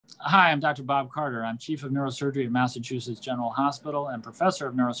Hi, I'm Dr. Bob Carter. I'm Chief of Neurosurgery at Massachusetts General Hospital and Professor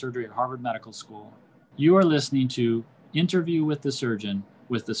of Neurosurgery at Harvard Medical School. You are listening to Interview with the Surgeon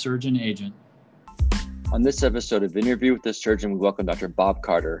with the Surgeon Agent. On this episode of Interview with the Surgeon, we welcome Dr. Bob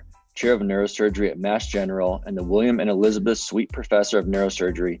Carter, Chair of Neurosurgery at Mass General and the William and Elizabeth Sweet Professor of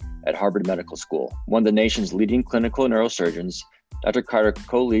Neurosurgery at Harvard Medical School. One of the nation's leading clinical neurosurgeons, Dr. Carter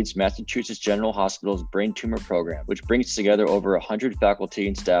co-leads Massachusetts General Hospital's brain tumor program, which brings together over 100 faculty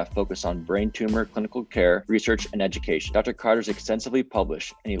and staff focused on brain tumor clinical care, research, and education. Dr. Carter is extensively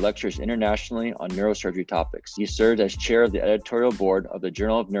published, and he lectures internationally on neurosurgery topics. He served as chair of the editorial board of the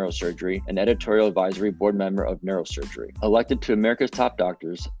Journal of Neurosurgery and editorial advisory board member of Neurosurgery. Elected to America's Top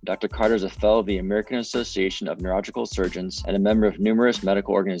Doctors, Dr. Carter is a fellow of the American Association of Neurological Surgeons and a member of numerous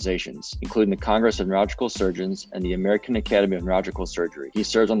medical organizations, including the Congress of Neurological Surgeons and the American Academy of Neurological Surgery. He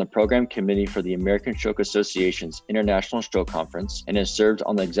serves on the program committee for the American Stroke Association's International Stroke Conference and has served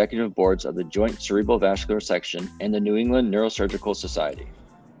on the executive boards of the Joint Cerebral Vascular Section and the New England Neurosurgical Society.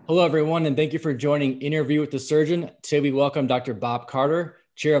 Hello, everyone, and thank you for joining Interview with the Surgeon. Today, we welcome Dr. Bob Carter,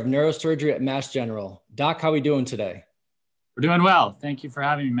 Chair of Neurosurgery at Mass General. Doc, how are we doing today? We're doing well. Thank you for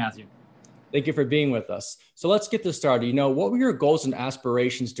having me, Matthew. Thank you for being with us. So let's get this started. What were your goals and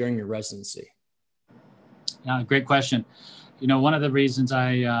aspirations during your residency? Great question. One of the reasons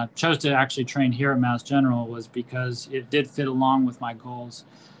I chose to actually train here at Mass General was because it did fit along with my goals.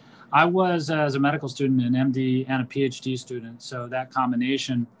 I was, as a medical student, an MD and a PhD student, so that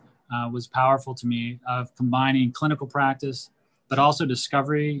combination was powerful to me of combining clinical practice, but also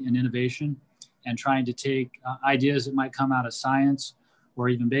discovery and innovation, and trying to take ideas that might come out of science or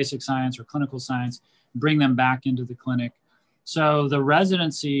even basic science or clinical science, bring them back into the clinic. So the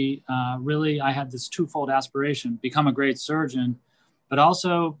residency, really, I had this twofold aspiration: become a great surgeon, but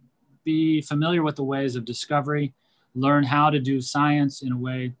also be familiar with the ways of discovery, learn how to do science in a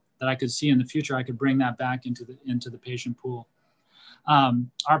way that I could see in the future. I could bring that back into the patient pool.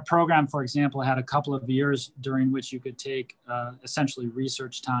 Our program, for example, had a couple of years during which you could take essentially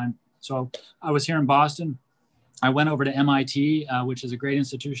research time. So I was here in Boston. I went over to MIT, which is a great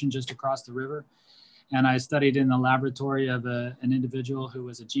institution just across the river. And I studied in the laboratory of an individual who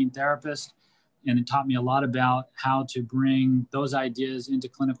was a gene therapist, and it taught me a lot about how to bring those ideas into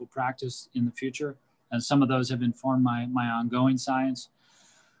clinical practice in the future. And some of those have informed my ongoing science.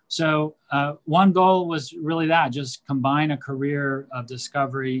 So one goal was really that, just combine a career of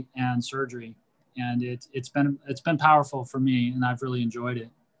discovery and surgery. And it's been powerful for me, and I've really enjoyed it.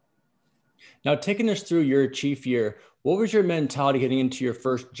 Now, taking us through your chief year, what was your mentality getting into your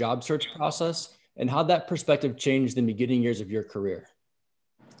first job search process, and how that perspective changed in the beginning years of your career?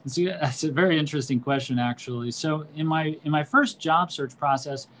 That's a very interesting question, actually. So in my first job search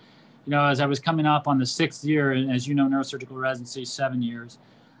process, as I was coming up on the 6th year, and as you know, neurosurgical residency, 7 years,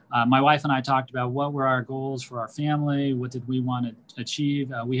 my wife and I talked about what were our goals for our family, what did we want to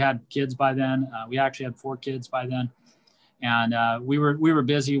achieve. We had kids by then. We actually had 4 kids by then. And we were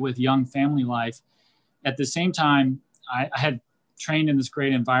busy with young family life. At the same time, I had trained in this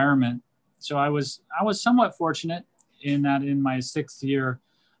great environment. So I was somewhat fortunate in that in my 6th year,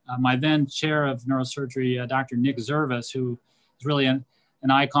 my then chair of neurosurgery, Dr. Nick Zervis, who is really an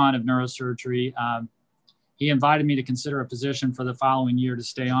icon of neurosurgery, he invited me to consider a position for the following year to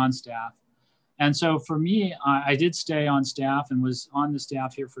stay on staff. And so for me, I did stay on staff and was on the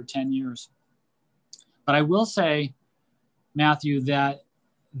staff here for 10 years. But I will say, Matthew, that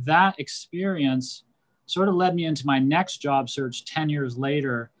experience sort of led me into my next job search 10 years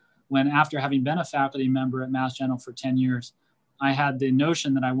later, when, after having been a faculty member at Mass General for 10 years, I had the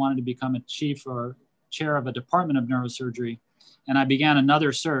notion that I wanted to become a chief or chair of a department of neurosurgery. And I began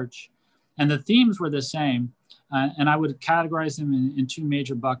another search. And the themes were the same. And I would categorize them in 2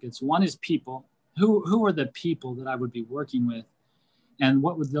 major buckets. One is people. Who are the people that I would be working with? And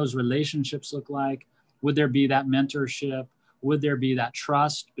what would those relationships look like? Would there be that mentorship? Would there be that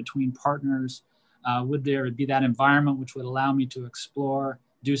trust between partners? Would there be that environment which would allow me to explore,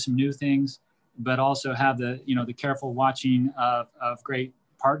 do some new things, but also have the careful watching of great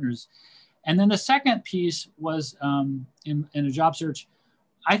partners? And then the second piece was in a job search,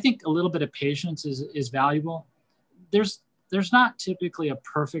 I think a little bit of patience is valuable. There's not typically a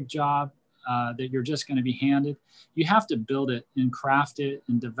perfect job that you're just going to be handed. You have to build it and craft it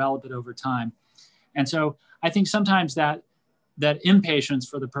and develop it over time. And so I think sometimes that impatience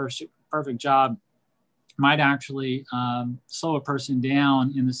for the perfect job might actually slow a person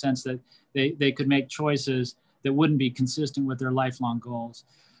down in the sense that they could make choices that wouldn't be consistent with their lifelong goals.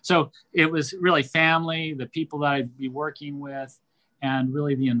 So it was really family, the people that I'd be working with, and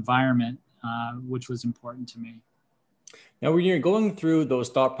really the environment, which was important to me. Now, when you're going through those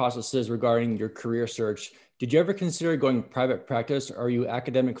thought processes regarding your career search, did you ever consider going private practice, or are you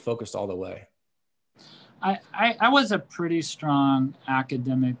academic focused all the way? I was a pretty strong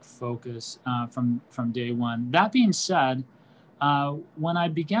academic focus from day one. That being said, when I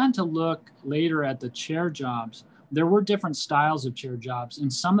began to look later at the chair jobs, there were different styles of chair jobs,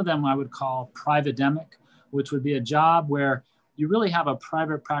 and some of them I would call privatemic, which would be a job where you really have a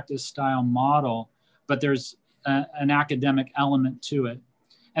private practice style model, but there's an academic element to it.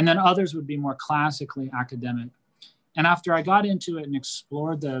 And then others would be more classically academic. And after I got into it and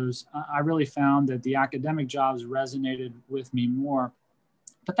explored those, I really found that the academic jobs resonated with me more.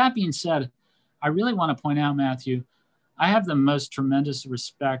 But that being said, I really want to point out, Matthew, I have the most tremendous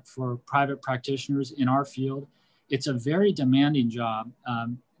respect for private practitioners in our field. It's a very demanding job.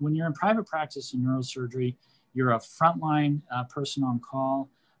 When you're in private practice in neurosurgery, you're a frontline person on call.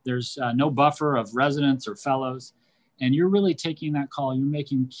 There's no buffer of residents or fellows, and you're really taking that call. You're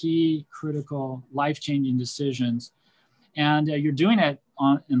making key, critical, life-changing decisions, and you're doing it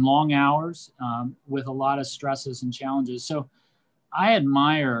in long hours with a lot of stresses and challenges. So I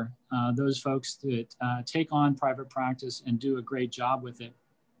admire those folks that take on private practice and do a great job with it.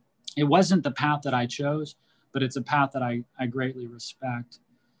 It wasn't the path that I chose, but it's a path that I greatly respect.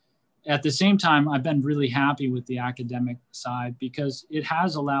 At the same time, I've been really happy with the academic side because it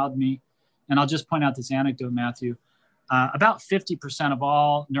has allowed me, and I'll just point out this anecdote, Matthew, about 50% of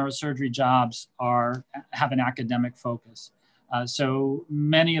all neurosurgery jobs have an academic focus. So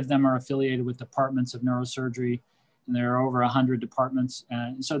many of them are affiliated with departments of neurosurgery, and there are over 100 departments.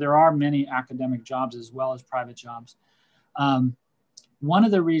 And so there are many academic jobs as well as private jobs. One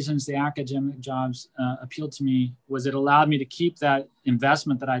of the reasons the academic jobs appealed to me was it allowed me to keep that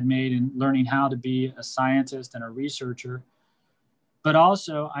investment that I'd made in learning how to be a scientist and a researcher. But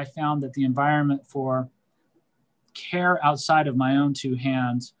also I found that the environment for care outside of my own two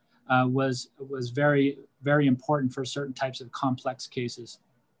hands was very, very important for certain types of complex cases.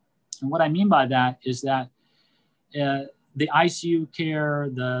 And what I mean by that is that the ICU care,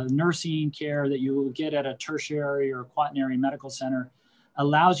 the nursing care that you will get at a tertiary or quaternary medical center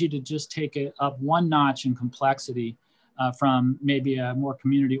allows you to just take it up one notch in complexity from maybe a more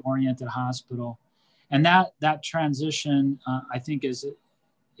community-oriented hospital. And that transition, I think, is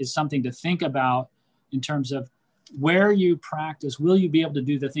something to think about in terms of where you practice. Will you be able to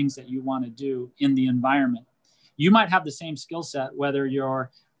do the things that you want to do in the environment? You might have the same skill set, whether you're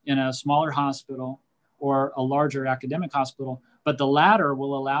in a smaller hospital or a larger academic hospital, but the latter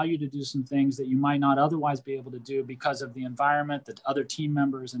will allow you to do some things that you might not otherwise be able to do because of the environment, the other team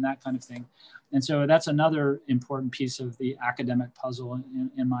members, and that kind of thing. And so that's another important piece of the academic puzzle,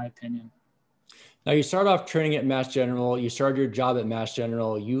 in my opinion. Now, you started off training at Mass General. You started your job at Mass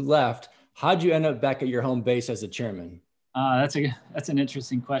General. You left. How'd you end up back at your home base as a chairman? That's an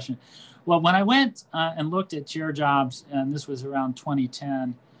interesting question. Well, when I went and looked at chair jobs, and this was around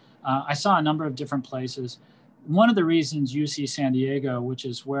 2010, I saw a number of different places. One of the reasons UC San Diego, which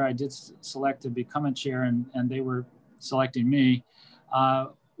is where I did select to become a chair, and they were selecting me,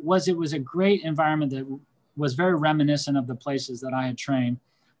 was it was a great environment that was very reminiscent of the places that I had trained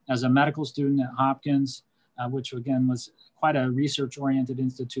as a medical student at Hopkins, which again was quite a research-oriented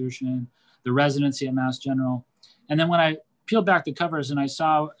institution, the residency at Mass General. And then when I peeled back the covers and I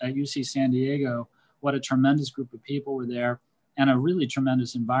saw at UC San Diego what a tremendous group of people were there and a really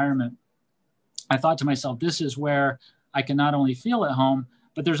tremendous environment, I thought to myself, this is where I can not only feel at home,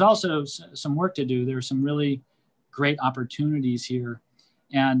 but there's also some work to do. There's some really great opportunities here.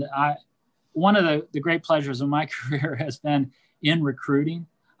 And one of the great pleasures of my career has been in recruiting.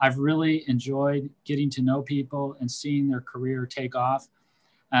 I've really enjoyed getting to know people and seeing their career take off.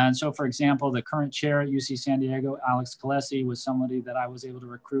 And so, for example, the current chair at UC San Diego, Alex Kalesi, was somebody that I was able to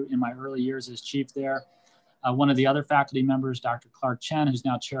recruit in my early years as chief there. One of the other faculty members, Dr. Clark Chen, who's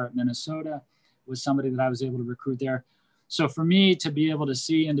now chair at Minnesota, was somebody that I was able to recruit there. So for me to be able to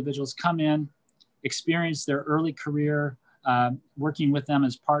see individuals come in, experience their early career, working with them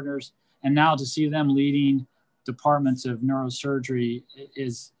as partners, and now to see them leading departments of neurosurgery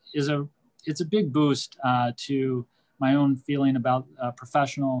it's a big boost to my own feeling about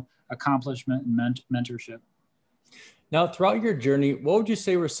professional accomplishment and mentorship. Now, throughout your journey, what would you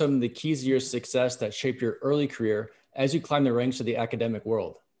say were some of the keys to your success that shaped your early career as you climbed the ranks of the academic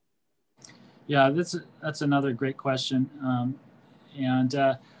world? Yeah, that's another great question.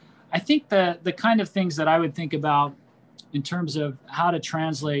 I think that the kind of things that I would think about in terms of how to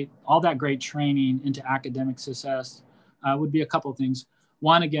translate all that great training into academic success would be a couple of things.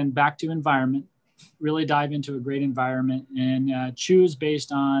 One, again, back to environment, really dive into a great environment and choose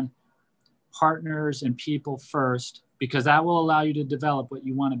based on partners and people first because that will allow you to develop what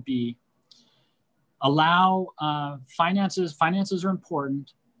you want to be. Allow finances. Finances are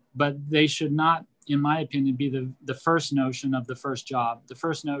important, but they should not, in my opinion, be the first notion of the first job. The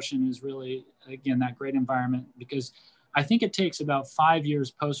first notion is really, again, that great environment, because I think it takes about 5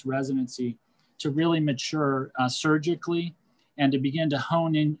 years post-residency to really mature surgically and to begin to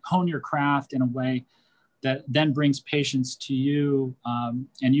hone your craft in a way that then brings patients to you,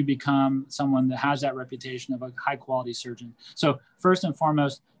 and you become someone that has that reputation of a high quality surgeon. So first and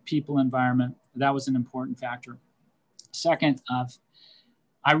foremost, people, environment, that was an important factor. Second,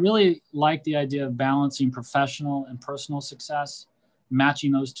 I really like the idea of balancing professional and personal success,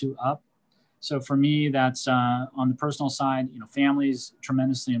 matching those two up. So for me, that's on the personal side, family is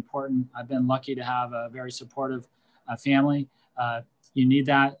tremendously important. I've been lucky to have a very supportive family. You need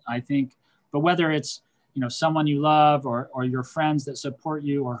that, I think. But whether it's someone you love or your friends that support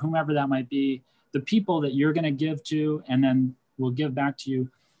you or whomever that might be, the people that you're going to give to and then will give back to you,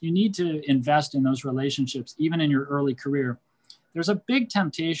 you need to invest in those relationships, even in your early career. There's a big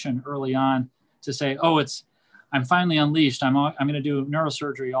temptation early on to say, oh, I'm finally unleashed. I'm going to do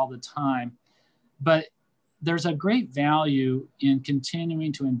neurosurgery all the time. But there's a great value in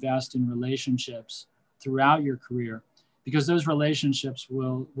continuing to invest in relationships throughout your career, because those relationships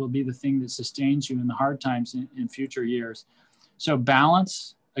will be the thing that sustains you in the hard times in future years. So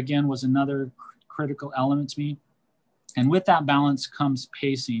balance, again, was another critical element to me. And with that balance comes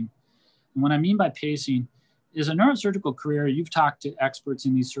pacing. And what I mean by pacing is a neurosurgical career. You've talked to experts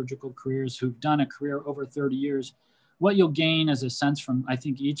in these surgical careers who've done a career over 30 years. What you'll gain as a sense from, I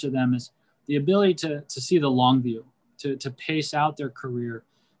think, each of them is the ability to see the long view, to pace out their career,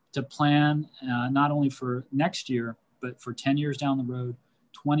 to plan not only for next year, but for 10 years down the road,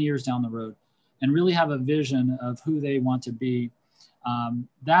 20 years down the road, and really have a vision of who they want to be.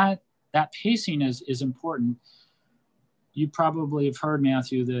 That pacing is important. You probably have heard,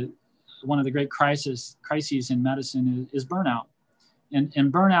 Matthew, that one of the great crises in medicine is burnout.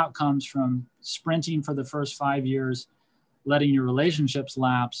 And burnout comes from sprinting for the first 5 years, letting your relationships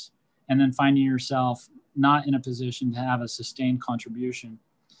lapse, and then finding yourself not in a position to have a sustained contribution.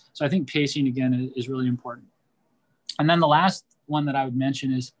 So I think pacing, again, is really important. And then the last one that I would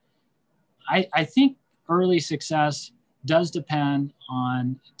mention is I think early success does depend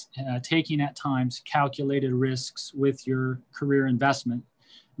on taking at times calculated risks with your career investment.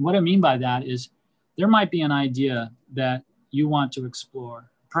 And what I mean by that is there might be an idea that you want to explore.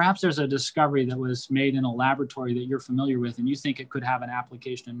 Perhaps there's a discovery that was made in a laboratory that you're familiar with and you think it could have an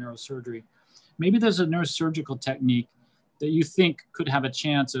application in neurosurgery. Maybe there's a neurosurgical technique that you think could have a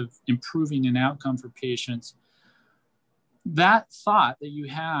chance of improving an outcome for patients. That thought that you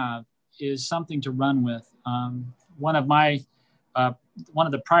have is something to run with. One of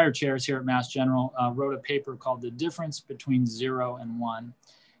the prior chairs here at Mass General wrote a paper called The Difference Between 0 and 1.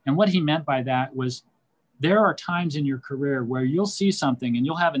 And what he meant by that was there are times in your career where you'll see something and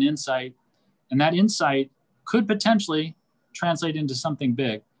you'll have an insight, and that insight could potentially translate into something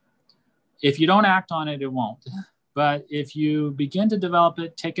big. If you don't act on it, it won't. But if you begin to develop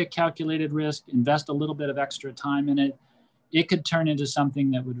it, take a calculated risk, invest a little bit of extra time in it, it could turn into something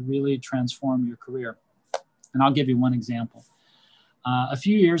that would really transform your career. And I'll give you one example. A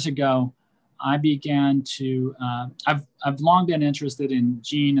few years ago, I began to, I've long been interested in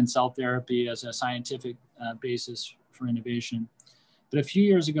gene and cell therapy as a scientific basis for innovation. But a few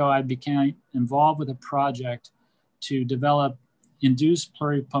years ago, I became involved with a project to develop induced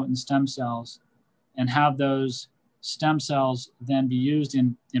pluripotent stem cells and have those stem cells then be used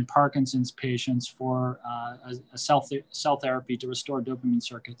in Parkinson's patients for a cell therapy to restore dopamine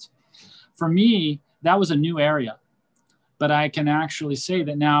circuits. For me, that was a new area. But I can actually say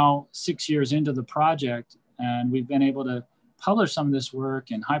that now, 6 years into the project, and we've been able to publish some of this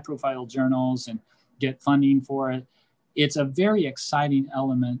work in high-profile journals and get funding for it, it's a very exciting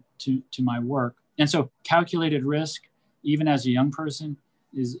element to my work. And so calculated risk, even as a young person,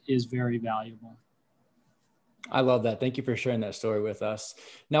 is very valuable. I love that. Thank you for sharing that story with us.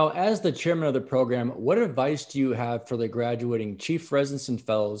 Now, as the chairman of the program, what advice do you have for the graduating chief residents and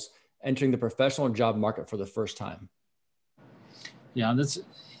fellows entering the professional job market for the first time? Yeah, that's,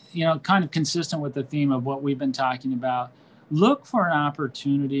 kind of consistent with the theme of what we've been talking about. Look for an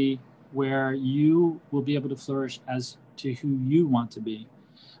opportunity where you will be able to flourish as to who you want to be.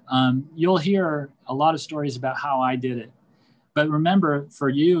 You'll hear a lot of stories about how I did it. But remember, for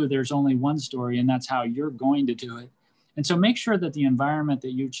you, there's only one story, and that's how you're going to do it. And so make sure that the environment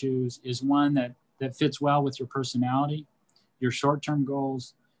that you choose is one that fits well with your personality, your short-term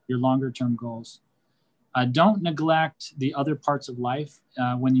goals, your longer-term goals. Don't neglect the other parts of life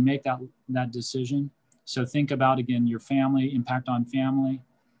when you make that decision. So think about, again, your family, impact on family.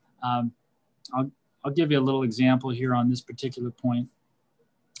 I'll give you a little example here on this particular point.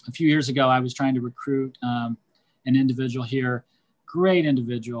 A few years ago, I was trying to recruit an individual here, great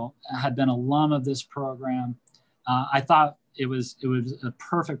individual, had been alum of this program. I thought it was a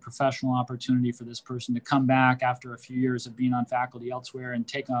perfect professional opportunity for this person to come back after a few years of being on faculty elsewhere and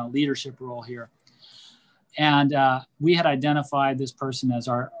take on a leadership role here. And we had identified this person as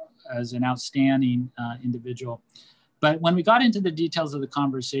an outstanding individual. But when we got into the details of the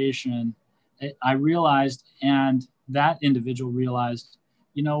conversation, I realized, and that individual realized,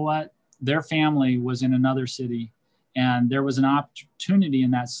 you know what, their family was in another city, and there was an opportunity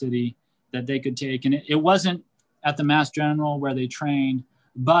in that city that they could take. And it wasn't at the Mass General where they trained,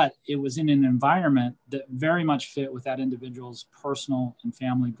 but it was in an environment that very much fit with that individual's personal and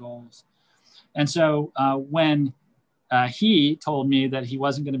family goals. And so when he told me that he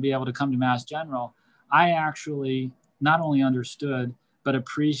wasn't going to be able to come to Mass General, I actually not only understood, but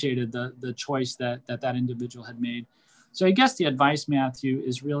appreciated the choice that individual had made. So I guess the advice, Matthew,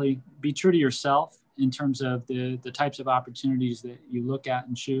 is really be true to yourself in terms of the types of opportunities that you look at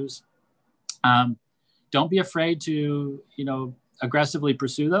and choose. Don't be afraid to, aggressively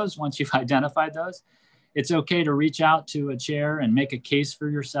pursue those once you've identified those. It's okay to reach out to a chair and make a case for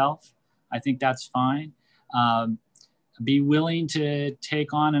yourself. I think that's fine. Be willing to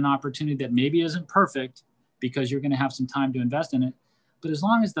take on an opportunity that maybe isn't perfect because you're going to have some time to invest in it. But as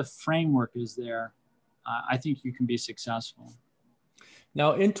long as the framework is there, I think you can be successful.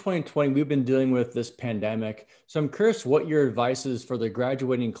 Now, in 2020, we've been dealing with this pandemic. So I'm curious what your advice is for the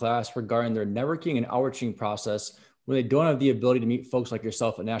graduating class regarding their networking and outreaching process when they don't have the ability to meet folks like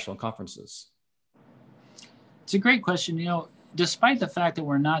yourself at national conferences. It's a great question. Despite the fact that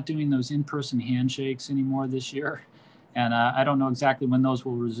we're not doing those in-person handshakes anymore this year, and I don't know exactly when those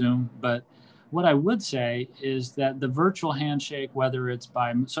will resume, but what I would say is that the virtual handshake, whether it's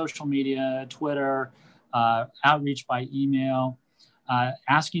by social media, Twitter, outreach by email,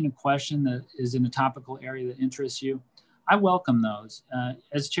 asking a question that is in a topical area that interests you, I welcome those.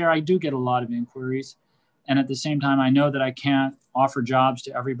 As chair, I do get a lot of inquiries. And at the same time, I know that I can't offer jobs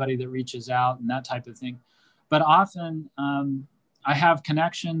to everybody that reaches out and that type of thing. But often I have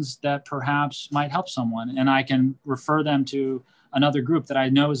connections that perhaps might help someone, and I can refer them to another group that I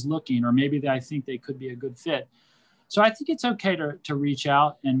know is looking, or maybe that I think they could be a good fit. So I think it's okay to reach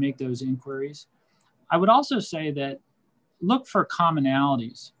out and make those inquiries. I would also say that look for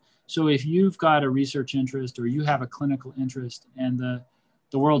commonalities. So if you've got a research interest or you have a clinical interest and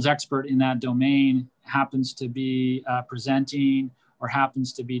the world's expert in that domain happens to be presenting or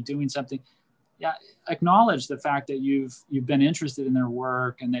happens to be doing something, acknowledge the fact that you've been interested in their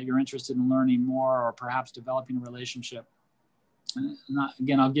work and that you're interested in learning more or perhaps developing a relationship.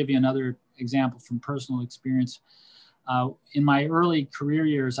 Again, I'll give you another example from personal experience. In my early career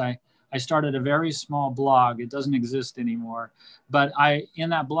years, I started a very small blog. It doesn't exist anymore. But in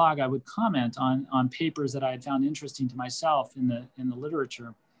that blog, I would comment on papers that I had found interesting to myself in the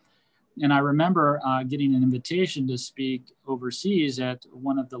literature. And I remember getting an invitation to speak overseas at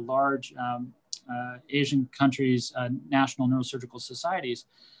one of the large Asian countries' national neurosurgical societies.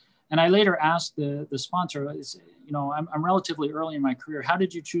 And I later asked the sponsor, I'm relatively early in my career. How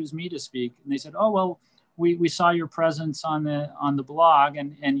did you choose me to speak? And they said, oh, well, we saw your presence on the blog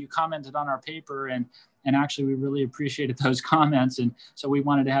and you commented on our paper and actually we really appreciated those comments. And so we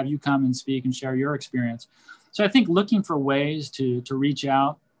wanted to have you come and speak and share your experience. So I think looking for ways to reach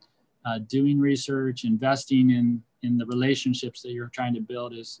out, doing research, investing in the relationships that you're trying to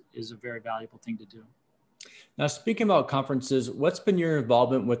build is a very valuable thing to do. Now, speaking about conferences, what's been your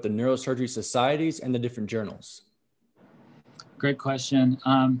involvement with the neurosurgery societies and the different journals? Great question.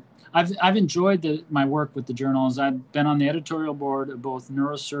 I've enjoyed my work with the journals. I've been on the editorial board of both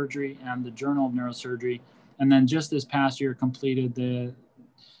Neurosurgery and the Journal of Neurosurgery. And then just this past year completed the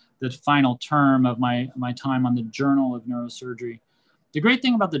final term of my time on the Journal of Neurosurgery. The great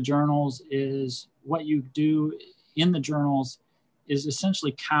thing about the journals is what you do in the journals is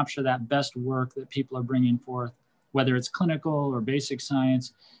essentially capture that best work that people are bringing forth, whether it's clinical or basic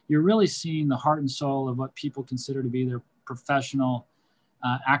science. You're really seeing the heart and soul of what people consider to be their professional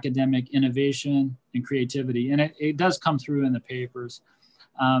academic innovation and creativity. And it does come through in the papers.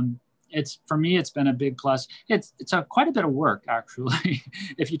 For me, it's been a big plus. It's quite a bit of work, actually.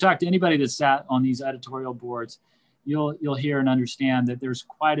 If you talk to anybody that sat on these editorial boards, you'll hear and understand that there's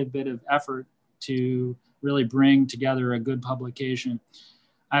quite a bit of effort to really bring together a good publication.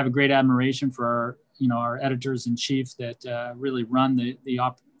 I have a great admiration for our editors in chief that really run the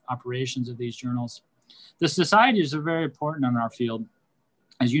operations of these journals. The societies are very important in our field.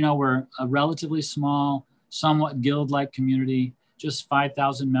 As you know, we're a relatively small, somewhat guild-like community, just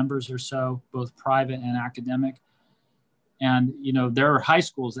 5,000 members or so, both private and academic. And, there are high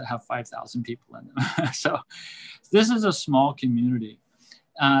schools that have 5,000 people in them. So this is a small community.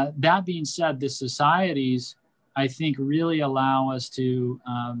 That being said, the societies, I think, really allow us to,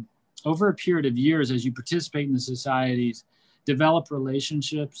 over a period of years, as you participate in the societies, develop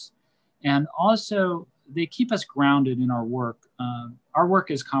relationships. And also, they keep us grounded in our work. Our work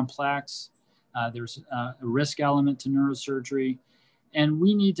is complex. There's a risk element to neurosurgery. And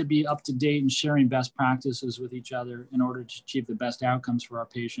we need to be up to date and sharing best practices with each other in order to achieve the best outcomes for our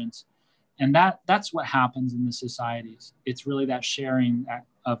patients. And that's what happens in the societies. It's really that sharing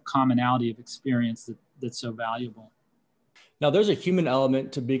of commonality of experience that's so valuable. Now, there's a human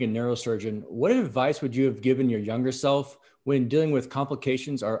element to being a neurosurgeon. What advice would you have given your younger self when dealing with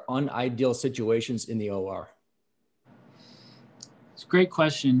complications or unideal situations in the OR? It's a great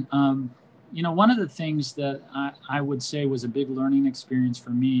question. One of the things that I would say was a big learning experience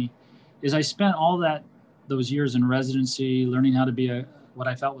for me is I spent all those years in residency learning how to be what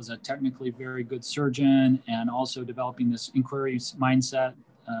I felt was a technically very good surgeon, and also developing this inquiry mindset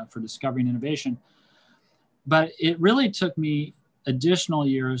for discovery and innovation. But it really took me additional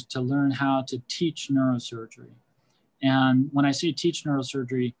years to learn how to teach neurosurgery. And when I say teach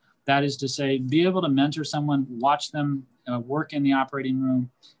neurosurgery, that is to say, be able to mentor someone, watch them work in the operating room,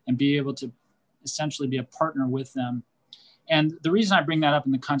 and be able to essentially be a partner with them. And the reason I bring that up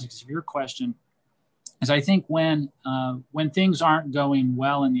in the context of your question is I think when things aren't going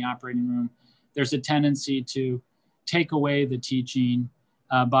well in the operating room, there's a tendency to take away the teaching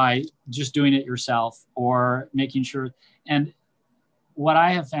by just doing it yourself or making sure. And what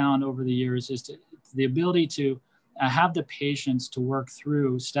I have found over the years is the ability to have the patience to work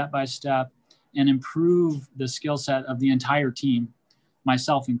through step by step and improve the skill set of the entire team,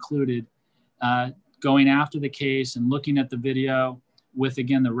 myself included, going after the case and looking at the video with,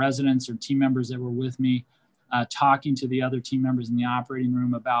 again, the residents or team members that were with me, talking to the other team members in the operating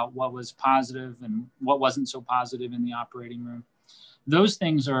room about what was positive and what wasn't so positive in the operating room. Those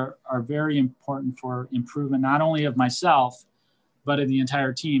things are very important for improvement, not only of myself, but of the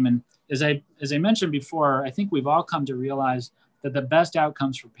entire team. And as I mentioned before, I think we've all come to realize that the best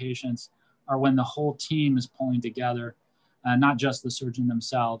outcomes for patients are when the whole team is pulling together, not just the surgeon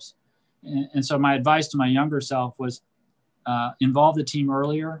themselves. And so my advice to my younger self was involve the team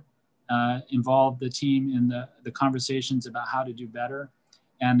earlier, involve the team in the conversations about how to do better,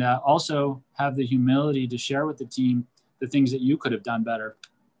 and also have the humility to share with the team the things that you could have done better.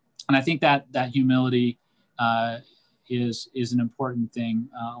 And I think that humility is an important thing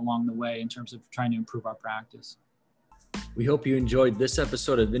along the way in terms of trying to improve our practice. We hope you enjoyed this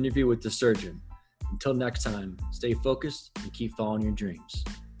episode of Interview with the Surgeon. Until next time, stay focused and keep following your dreams.